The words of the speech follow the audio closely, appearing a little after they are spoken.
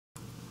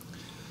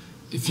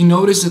If you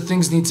notice that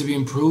things need to be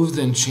improved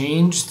and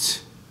changed,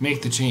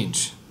 make the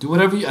change. Do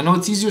whatever I know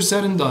it's easier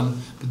said than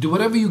done, but do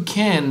whatever you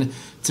can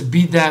to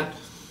be that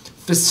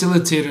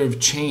facilitator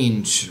of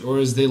change, or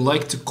as they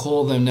like to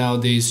call them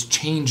nowadays,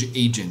 change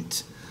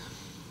agent.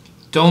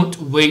 Don't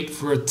wait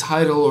for a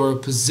title or a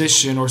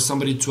position or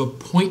somebody to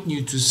appoint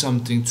you to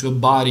something, to a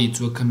body,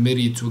 to a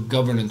committee, to a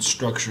governance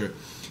structure,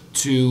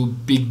 to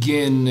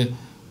begin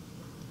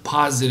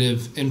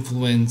positive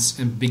influence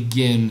and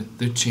begin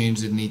the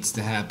change that needs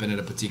to happen in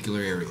a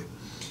particular area.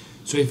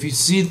 So if you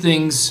see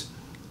things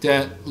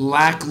that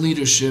lack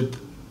leadership,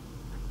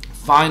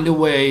 find a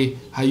way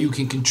how you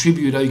can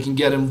contribute, how you can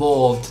get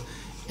involved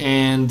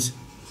and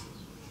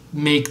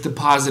make the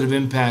positive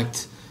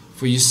impact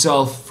for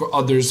yourself, for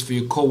others, for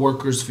your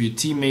co-workers, for your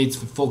teammates,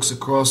 for folks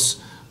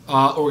across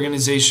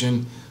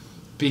organization.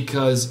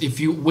 Because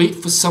if you wait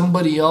for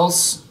somebody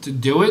else to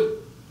do it,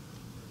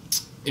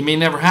 it may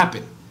never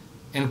happen.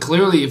 And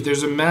clearly, if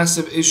there's a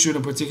massive issue in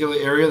a particular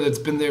area that's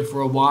been there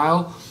for a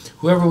while,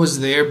 whoever was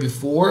there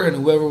before and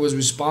whoever was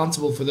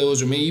responsible for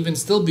those, or may even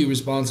still be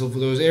responsible for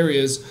those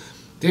areas,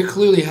 they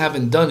clearly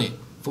haven't done it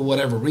for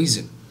whatever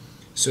reason.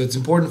 So it's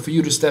important for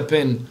you to step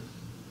in,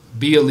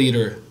 be a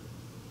leader,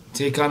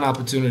 take on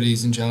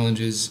opportunities and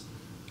challenges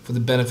for the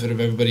benefit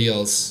of everybody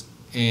else,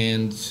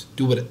 and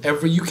do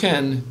whatever you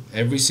can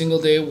every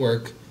single day at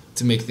work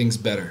to make things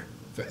better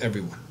for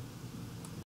everyone.